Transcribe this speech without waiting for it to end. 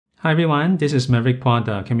Hi everyone, this is Maverick Pua,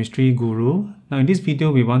 the chemistry guru. Now in this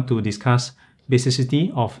video, we want to discuss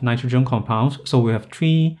basicity of nitrogen compounds. So we have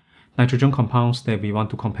three nitrogen compounds that we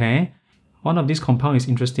want to compare. One of these compounds is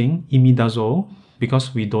interesting, imidazole,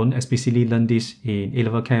 because we don't explicitly learn this in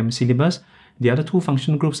A-level chem syllabus. The other two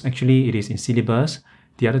functional groups, actually it is in syllabus.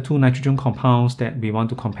 The other two nitrogen compounds that we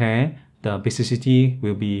want to compare, the basicity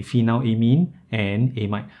will be phenylamine and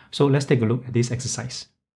amide. So let's take a look at this exercise.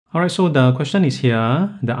 Alright, so the question is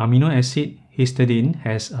here, the amino acid histidine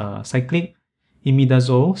has a cyclic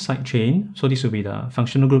imidazole side chain. So this will be the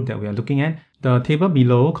functional group that we are looking at. The table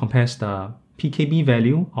below compares the pKb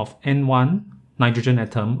value of N1 nitrogen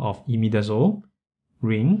atom of imidazole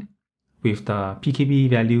ring with the pKb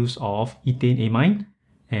values of ethane amide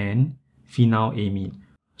and phenylamine.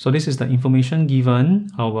 So this is the information given.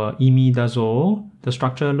 Our imidazole, the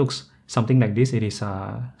structure looks something like this. It is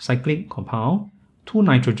a cyclic compound. 2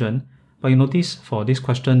 nitrogen, but you notice for this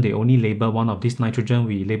question they only label one of this nitrogen.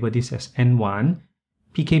 We label this as N1.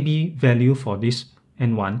 pKb value for this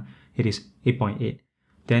N1, it is 8.8.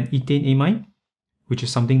 Then ethane amide, which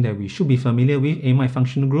is something that we should be familiar with, amide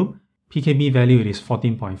functional group, pKb value it is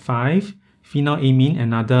 14.5. Phenylamine,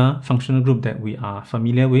 another functional group that we are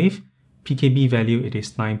familiar with, pKb value it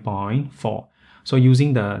is 9.4. So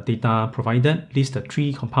using the data provided, list the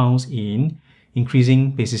 3 compounds in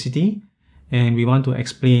increasing basicity, and we want to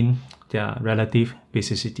explain their relative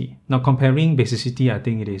basicity. Now comparing basicity, I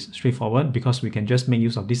think it is straightforward because we can just make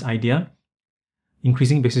use of this idea.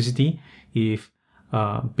 Increasing basicity, if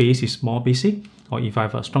base is more basic, or if I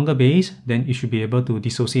have a stronger base, then it should be able to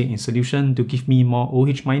dissociate in solution to give me more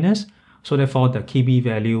OH minus. So therefore the Kb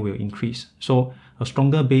value will increase. So a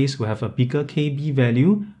stronger base will have a bigger Kb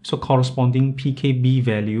value, so corresponding pKb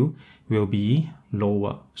value will be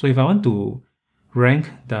lower. So if I want to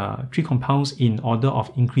rank the 3 compounds in order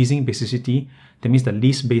of increasing basicity, that means the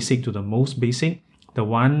least basic to the most basic. The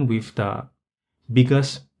one with the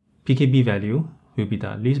biggest pKb value will be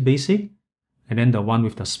the least basic, and then the one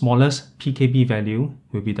with the smallest pKb value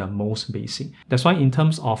will be the most basic. That's why in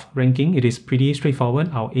terms of ranking, it is pretty straightforward.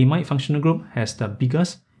 Our amide functional group has the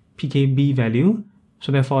biggest pKb value,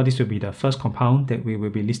 so therefore this will be the first compound that we will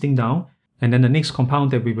be listing down. And then the next compound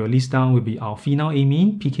that we will list down will be our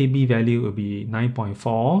phenylamine. pKb value will be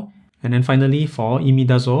 9.4. And then finally for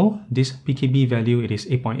imidazole, this pKb value it is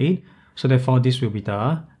 8.8. So therefore this will be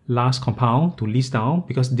the last compound to list down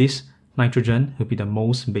because this nitrogen will be the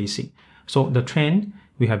most basic. So the trend,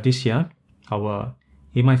 we have this here. Our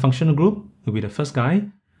amide functional group will be the first guy,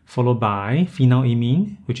 followed by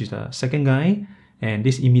phenylamine, which is the second guy. And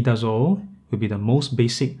this imidazole will be the most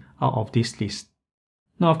basic out of this list.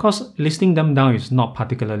 Now, of course, listing them down is not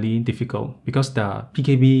particularly difficult because the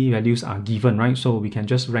pKb values are given, right? So we can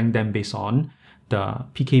just rank them based on the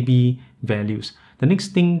pKb values. The next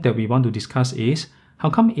thing that we want to discuss is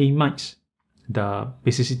how come amides, the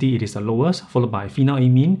basicity it is the lowest, followed by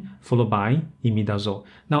phenylamine, followed by imidazole.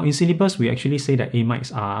 Now, in syllabus, we actually say that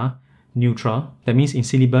amides are neutral. That means in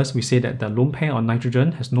syllabus, we say that the lone pair on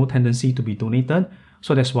nitrogen has no tendency to be donated.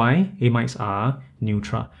 So that's why amides are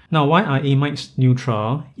neutral. Now, why are amides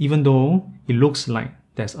neutral even though it looks like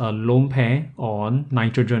there's a lone pair on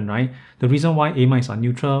nitrogen, right? The reason why amides are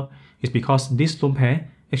neutral is because this lone pair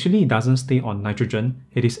actually doesn't stay on nitrogen.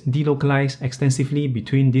 It is delocalized extensively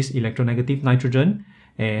between this electronegative nitrogen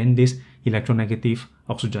and this electronegative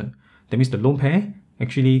oxygen. That means the lone pair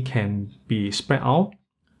actually can be spread out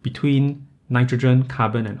between nitrogen,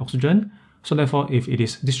 carbon, and oxygen. So therefore, if it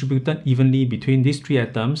is distributed evenly between these 3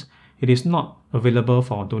 atoms, it is not available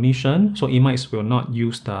for donation. So amides will not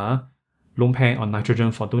use the lone pair on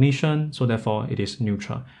nitrogen for donation. So therefore, it is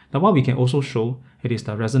neutral. Now, what we can also show, it is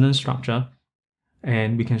the resonance structure.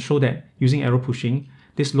 And we can show that using arrow pushing,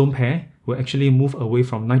 this lone pair will actually move away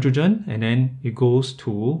from nitrogen and then it goes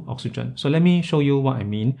to oxygen. So let me show you what I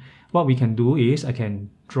mean. What we can do is I can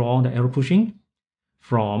draw the arrow pushing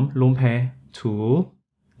from lone pair to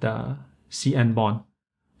the CN bond.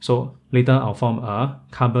 So later I'll form a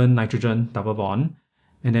carbon-nitrogen double bond.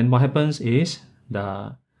 And then what happens is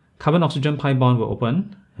the carbon-oxygen pi bond will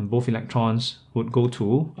open and both electrons would go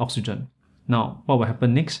to oxygen. Now, what will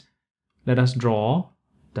happen next? Let us draw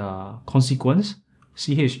the consequence.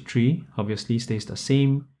 CH3 obviously stays the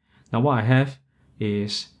same. Now what I have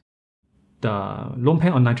is the lone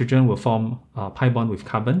pair on nitrogen will form a pi bond with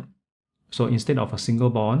carbon. So instead of a single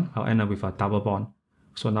bond, I'll end up with a double bond.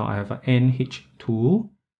 So now I have a NH2.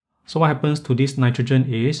 So what happens to this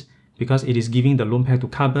nitrogen is, because it is giving the lone pair to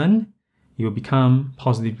carbon, it will become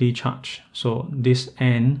positively charged. So this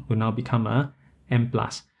N will now become a N+.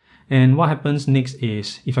 And what happens next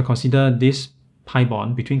is, if I consider this pi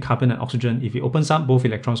bond between carbon and oxygen, if it opens up, both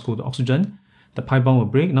electrons go to oxygen, the pi bond will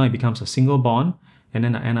break. Now it becomes a single bond, and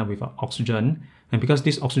then I end up with oxygen. And because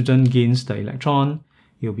this oxygen gains the electron,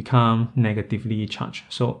 it will become negatively charged.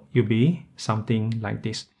 So it will be something like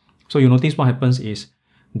this. So you notice what happens is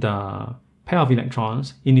the pair of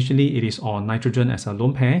electrons, initially it is on nitrogen as a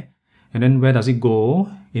lone pair, and then where does it go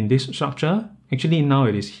in this structure? Actually now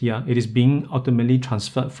it is here. It is being ultimately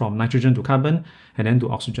transferred from nitrogen to carbon and then to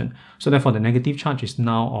oxygen. So therefore the negative charge is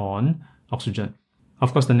now on oxygen.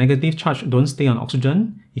 Of course, the negative charge don't stay on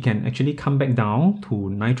oxygen. It can actually come back down to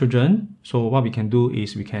nitrogen. So what we can do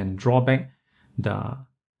is we can draw back the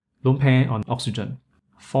lone pair on oxygen,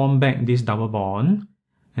 form back this double bond,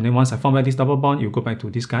 and then once I form back this double bond, you go back to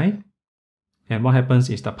this guy. And what happens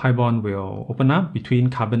is the pi bond will open up between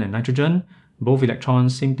carbon and nitrogen. Both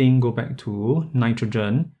electrons, same thing, go back to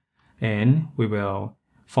nitrogen, and we will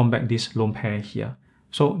form back this lone pair here.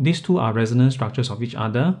 So these two are resonance structures of each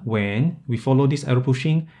other. When we follow this arrow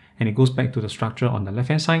pushing and it goes back to the structure on the left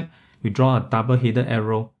hand side, we draw a double-headed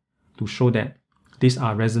arrow to show that these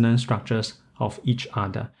are resonance structures of each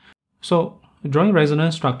other. So drawing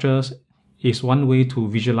resonance structures is one way to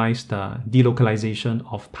visualize the delocalization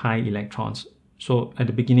of pi electrons. So at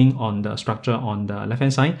the beginning on the structure on the left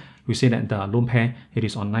hand side, we say that the lone pair, it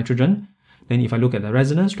is on nitrogen. Then if I look at the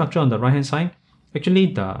resonance structure on the right hand side, actually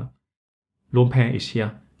the lone pair is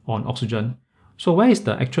here on oxygen. So where is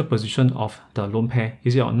the actual position of the lone pair?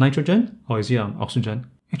 Is it on nitrogen or is it on oxygen?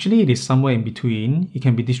 Actually, it is somewhere in between. It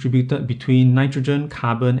can be distributed between nitrogen,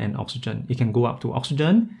 carbon, and oxygen. It can go up to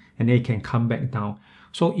oxygen and then it can come back down.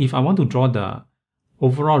 So if I want to draw the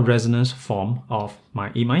overall resonance form of my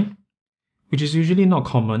amide, which is usually not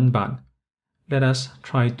common, but let us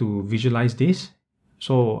try to visualize this.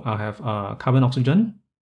 So I'll have a carbon-oxygen,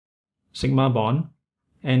 sigma bond,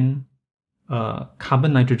 and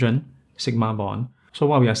carbon-nitrogen, sigma bond. So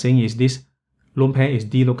what we are saying is this lone pair is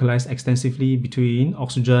delocalized extensively between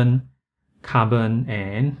oxygen, carbon,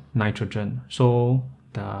 and nitrogen. So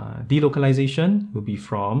the delocalization will be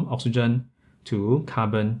from oxygen to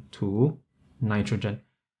carbon to nitrogen.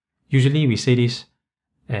 Usually we say this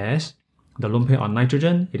as the lone pair on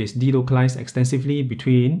nitrogen, it is delocalized extensively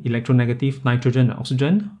between electronegative nitrogen and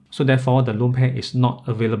oxygen. So therefore, the lone pair is not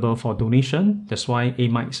available for donation. That's why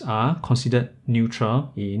amides are considered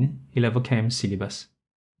neutral in A-level Chem syllabus.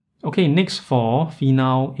 Okay, next for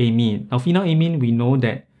phenylamine. Now phenylamine, we know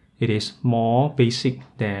that it is more basic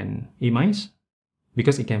than amides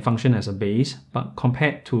because it can function as a base, but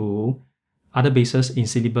compared to other bases in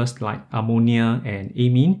syllabus like ammonia and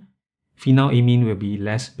amine, phenylamine will be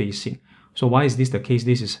less basic. So why is this the case?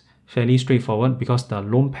 This is fairly straightforward because the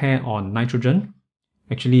lone pair on nitrogen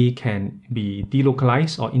actually can be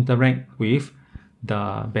delocalized or interact with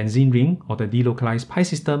the benzene ring or the delocalized pi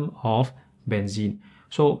system of benzene.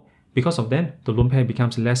 So because of that, the lone pair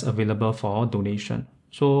becomes less available for donation.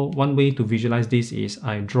 So one way to visualize this is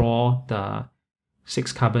I draw the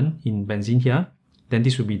 6 carbon in benzene here. Then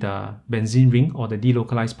this will be the benzene ring or the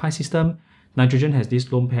delocalized pi system. Nitrogen has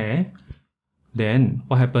this lone pair. Then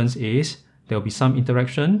what happens is there will be some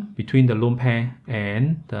interaction between the lone pair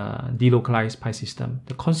and the delocalized pi system.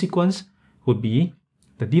 The consequence would be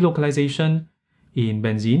the delocalization in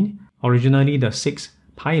benzene. Originally, the 6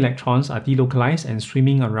 pi electrons are delocalized and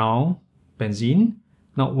swimming around benzene.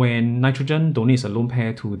 Now, when nitrogen donates a lone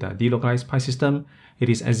pair to the delocalized pi system, it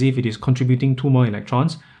is as if it is contributing 2 more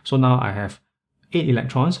electrons. So now I have 8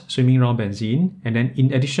 electrons swimming around benzene, and then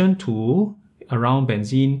in addition to around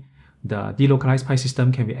benzene, the delocalized pi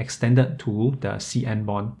system can be extended to the CN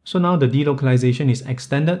bond. So now the delocalization is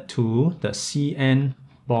extended to the CN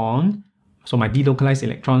bond. So my delocalized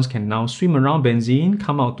electrons can now swim around benzene,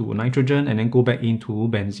 come out to nitrogen, and then go back into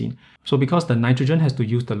benzene. So because the nitrogen has to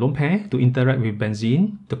use the lone pair to interact with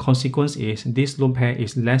benzene, the consequence is this lone pair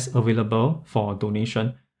is less available for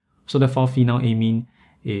donation. So therefore phenylamine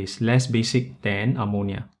is less basic than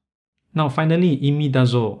ammonia. Now finally,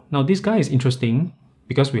 imidazole. Now this guy is interesting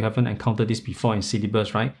because we haven't encountered this before in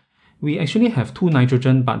syllabus, right? We actually have 2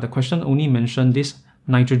 nitrogen, but the question only mentioned this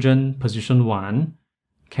nitrogen position 1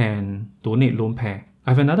 can donate lone pair. I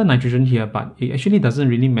have another nitrogen here, but it actually doesn't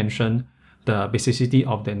really mention the basicity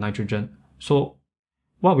of the nitrogen. So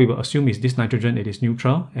what we will assume is this nitrogen, it is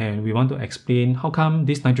neutral, and we want to explain how come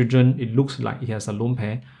this nitrogen, it looks like it has a lone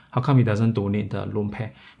pair, how come it doesn't donate the lone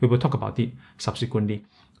pair. We will talk about it subsequently.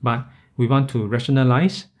 But we want to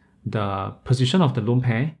rationalize the position of the lone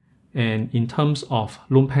pair, and in terms of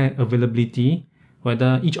lone pair availability,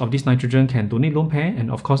 whether each of these nitrogen can donate lone pair,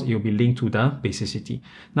 and of course it will be linked to the basicity.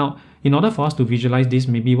 Now, in order for us to visualize this,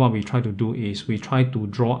 maybe what we try to do is we try to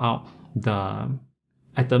draw out the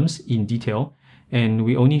atoms in detail, and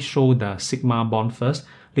we only show the sigma bond first.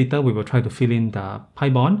 Later we will try to fill in the pi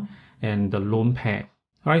bond and the lone pair.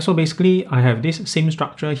 Alright, so basically I have this same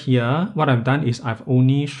structure here. What I've done is I've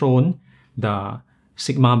only shown the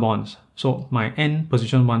sigma bonds. So my N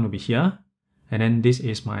position 1 will be here, and then this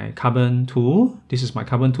is my carbon 2. This is my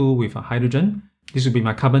carbon 2 with a hydrogen. This will be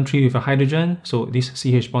my carbon 3 with a hydrogen. So this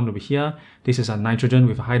CH bond will be here. This is a nitrogen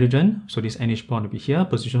with a hydrogen. So this NH bond will be here,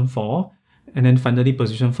 position 4. And then finally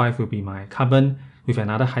position 5 will be my carbon with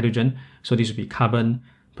another hydrogen. So this will be carbon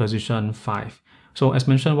position 5. So as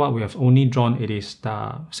mentioned, what we have only drawn, it is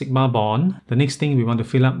the sigma bond. The next thing we want to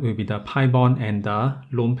fill up will be the pi bond and the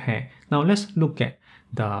lone pair. Now let's look at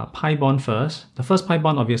the pi bond first. The first pi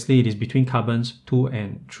bond, obviously, it is between carbons 2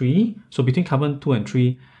 and 3. So between carbon 2 and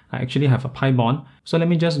 3, I actually have a pi bond. So let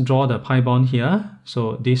me just draw the pi bond here.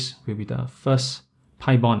 So this will be the first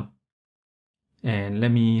pi bond. And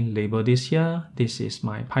let me label this here. This is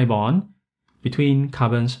my pi bond between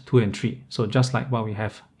carbons 2 and 3. So just like what we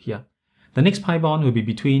have here. The next pi bond will be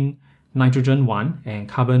between nitrogen 1 and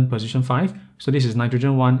carbon position 5. So this is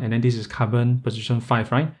nitrogen 1 and then this is carbon position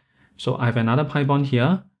 5, right? So I have another pi bond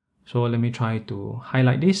here. So let me try to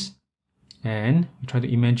highlight this. And we try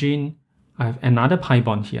to imagine I have another pi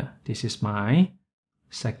bond here. This is my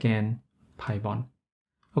second pi bond.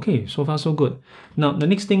 Okay, so far so good. Now the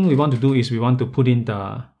next thing we want to do is we want to put in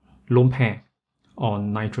the lone pair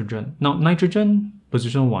on nitrogen. Now nitrogen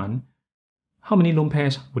position 1, how many lone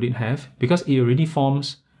pairs would it have? Because it already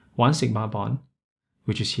forms one sigma bond,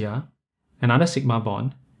 which is here, another sigma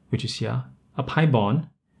bond, which is here, a pi bond,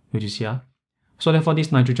 which is here. So therefore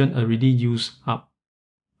this nitrogen already used up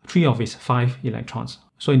 3 of its 5 electrons.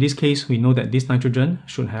 So in this case, we know that this nitrogen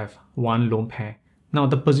should have one lone pair. Now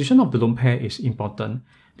the position of the lone pair is important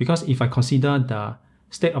because if I consider the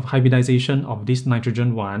state of hybridization of this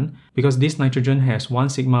nitrogen 1, because this nitrogen has one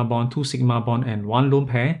sigma bond, 2 sigma bond, and one lone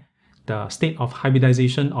pair, the state of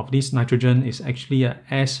hybridization of this nitrogen is actually a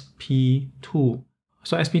sp2.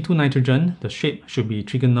 So sp2 nitrogen, the shape should be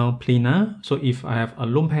trigonal planar. So if I have a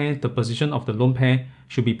lone pair, the position of the lone pair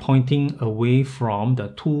should be pointing away from the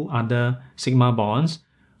 2 other sigma bonds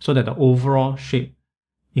so that the overall shape,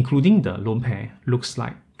 including the lone pair, looks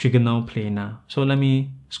like trigonal planar. So let me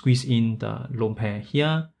squeeze in the lone pair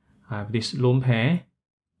here. I have this lone pair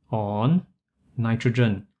on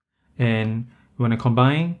nitrogen. And when I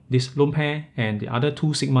combine this lone pair and the other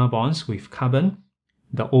 2 sigma bonds with carbon,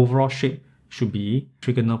 the overall shape should be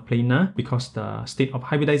trigonal planar because the state of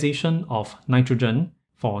hybridization of nitrogen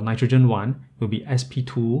for nitrogen 1 will be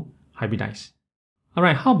sp2 hybridized.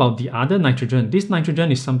 Alright, how about the other nitrogen? This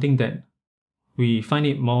nitrogen is something that we find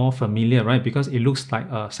it more familiar, right? Because it looks like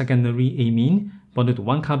a secondary amine bonded to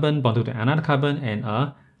one carbon, bonded to another carbon, and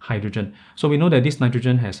a hydrogen. So we know that this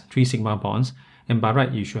nitrogen has 3 sigma bonds, and by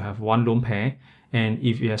right, you should have one lone pair. And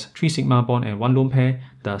if it has 3 sigma bond and one lone pair,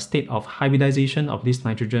 the state of hybridization of this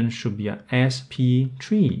nitrogen should be a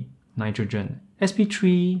sp3 nitrogen.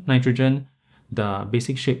 sp3 nitrogen, the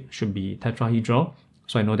basic shape should be tetrahedral.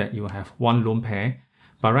 So I know that you will have one lone pair.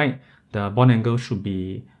 By right, the bond angle should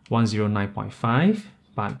be 109.5,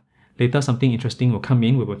 but later something interesting will come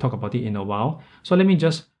in. We will talk about it in a while. So let me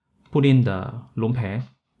just put in the lone pair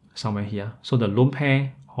somewhere here. So the lone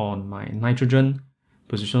pair on my nitrogen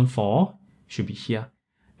position 4 should be here.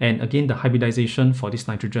 And again, the hybridization for this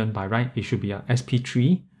nitrogen by right, it should be a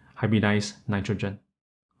sp3 hybridized nitrogen.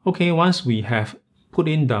 Okay, once we have put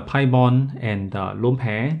in the pi bond and the lone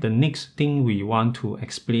pair, the next thing we want to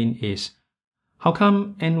explain is how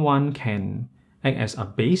come N1 can act as a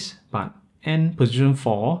base, but N position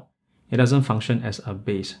 4, it doesn't function as a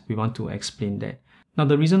base. We want to explain that. Now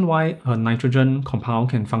the reason why a nitrogen compound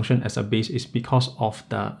can function as a base is because of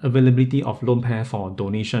the availability of lone pair for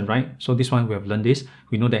donation, right? So this one we have learned this.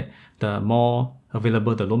 We know that the more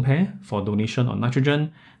available the lone pair for donation on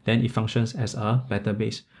nitrogen, then it functions as a better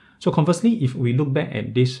base. So conversely, if we look back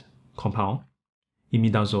at this compound,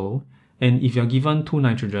 imidazole, and if you're given 2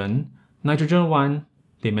 nitrogen, nitrogen 1,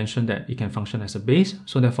 they mentioned that it can function as a base,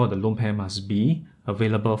 so therefore the lone pair must be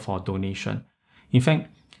available for donation. In fact,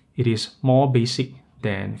 it is more basic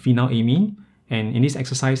than phenylamine, and in this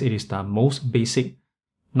exercise, it is the most basic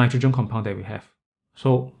nitrogen compound that we have.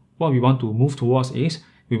 So what we want to move towards is,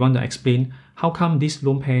 we want to explain how come this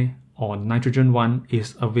lone pair on nitrogen 1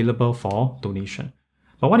 is available for donation.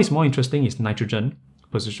 But what is more interesting is nitrogen,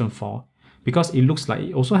 position 4, because it looks like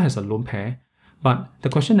it also has a lone pair, but the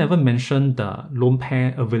question never mentioned the lone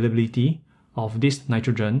pair availability of this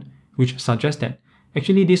nitrogen, which suggests that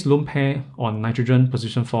actually this lone pair on nitrogen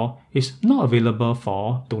position 4 is not available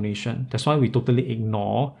for donation. That's why we totally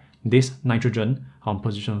ignore this nitrogen on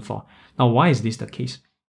position 4. Now why is this the case?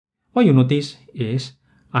 what you notice is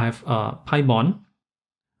I have a pi bond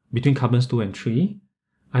between carbons 2 and 3.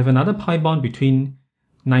 I have another pi bond between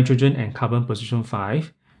nitrogen and carbon position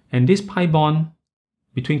 5. And this pi bond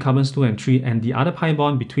between carbons 2 and 3 and the other pi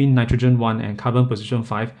bond between nitrogen 1 and carbon position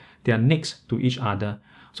 5, they are next to each other.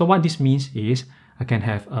 So what this means is I can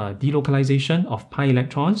have a delocalization of pi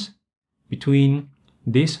electrons between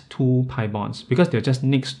these two pi bonds because they're just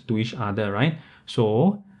next to each other, right?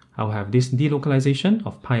 So I'll have this delocalization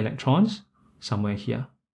of pi electrons somewhere here.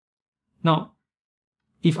 Now,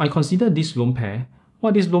 if I consider this lone pair,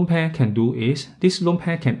 what this lone pair can do is this lone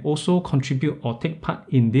pair can also contribute or take part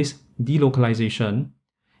in this delocalization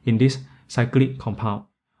in this cyclic compound.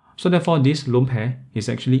 So therefore, this lone pair is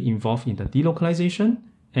actually involved in the delocalization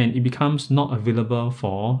and it becomes not available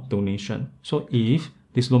for donation. So if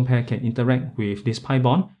this lone pair can interact with this pi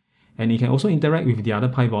bond and it can also interact with the other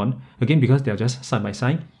pi bond, again because they are just side by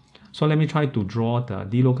side. So let me try to draw the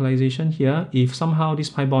delocalization here. If somehow this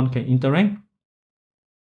pi bond can interact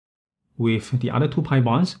with the other two pi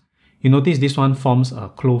bonds, you notice this one forms a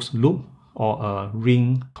closed loop or a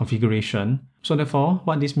ring configuration. So therefore,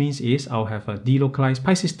 what this means is I'll have a delocalized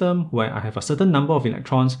pi system where I have a certain number of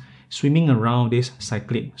electrons swimming around this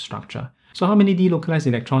cyclic structure. So how many delocalized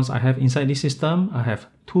electrons I have inside this system? I have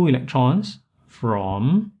 2 electrons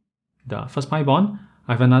from the first pi bond.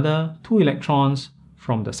 I have another 2 electrons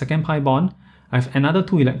from the second pi bond. I have another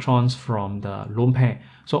 2 electrons from the lone pair.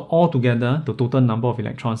 So altogether, the total number of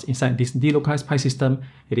electrons inside this delocalized pi system,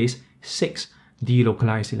 it is 6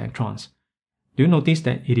 delocalized electrons. Do you notice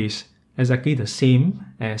that it is exactly the same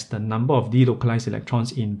as the number of delocalized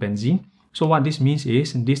electrons in benzene? So what this means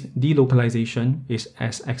is this delocalization is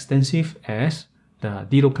as extensive as the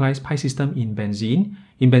delocalized pi system in benzene.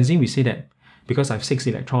 In benzene, we say that because I have 6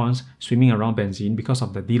 electrons swimming around benzene, because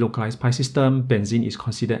of the delocalized pi system, benzene is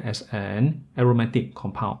considered as an aromatic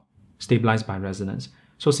compound, stabilized by resonance.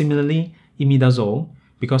 So similarly, imidazole,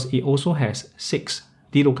 because it also has 6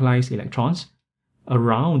 delocalized electrons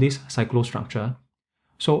around this cyclostructure,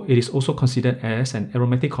 so it is also considered as an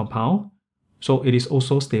aromatic compound, so it is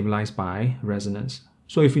also stabilized by resonance.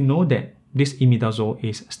 So if we know that this imidazole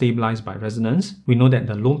is stabilized by resonance, we know that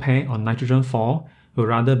the lone pair on nitrogen 4 will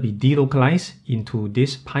rather be delocalized into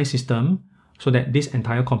this pi system so that this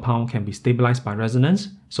entire compound can be stabilized by resonance,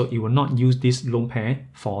 so it will not use this lone pair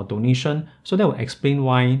for donation. So that will explain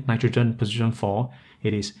why nitrogen position 4,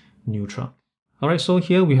 it is neutral. Alright, so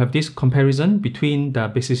here we have this comparison between the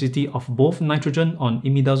basicity of both nitrogen on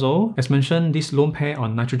imidazole. As mentioned, this lone pair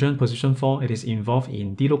on nitrogen position 4, it is involved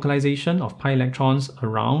in delocalization of pi electrons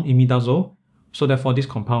around imidazole. So therefore, this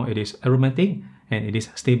compound, it is aromatic and it is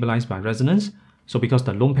stabilized by resonance. So because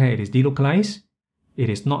the lone pair, it is delocalized, it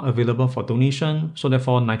is not available for donation. So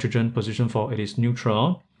therefore, nitrogen position 4, it is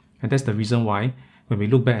neutral. And that's the reason why when we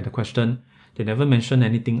look back at the question, they never mention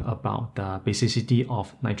anything about the basicity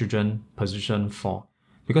of nitrogen position 4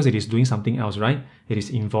 because it is doing something else, right? It is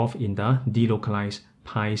involved in the delocalized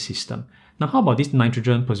pi system. Now, how about this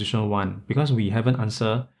nitrogen position 1? Because we haven't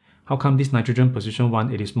answered how come this nitrogen position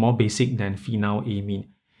 1, it is more basic than phenylamine.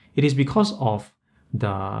 It is because of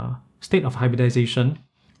the state of hybridization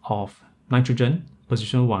of nitrogen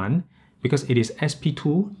position 1 because it is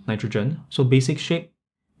sp2 nitrogen. So basic shape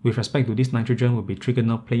with respect to this nitrogen will be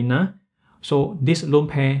trigonal-planar. So this lone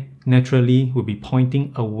pair naturally will be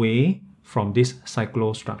pointing away from this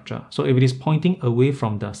cyclostructure. So if it is pointing away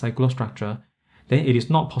from the cyclostructure, then it is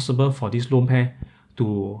not possible for this lone pair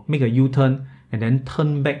to make a U-turn and then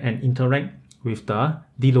turn back and interact with the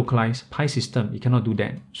delocalized pi system. It cannot do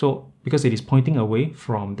that. So because it is pointing away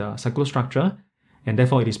from the cyclostructure and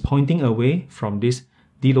therefore it is pointing away from this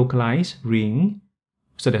delocalized ring,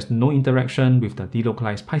 so there's no interaction with the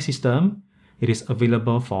delocalized pi system, it is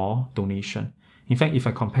available for donation. In fact, if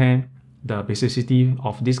I compare the basicity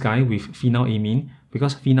of this guy with phenylamine,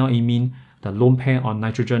 because phenylamine, the lone pair on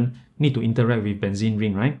nitrogen need to interact with benzene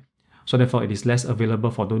ring, right? So therefore, it is less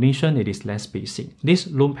available for donation, it is less basic. This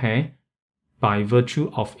lone pair, by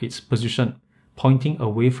virtue of its position, pointing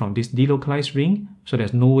away from this delocalized ring, so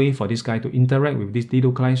there's no way for this guy to interact with this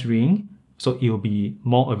delocalized ring, so it will be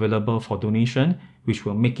more available for donation, which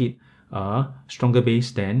will make it a stronger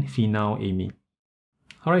base than phenylamine.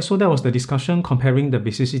 Alright, so that was the discussion comparing the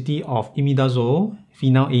basicity of imidazole,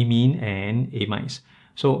 phenylamine, and amides.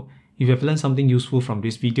 So if you have learned something useful from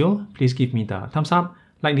this video, please give me the thumbs up,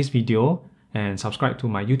 like this video, and subscribe to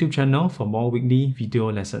my YouTube channel for more weekly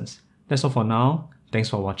video lessons. That's all for now. Thanks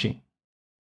for watching.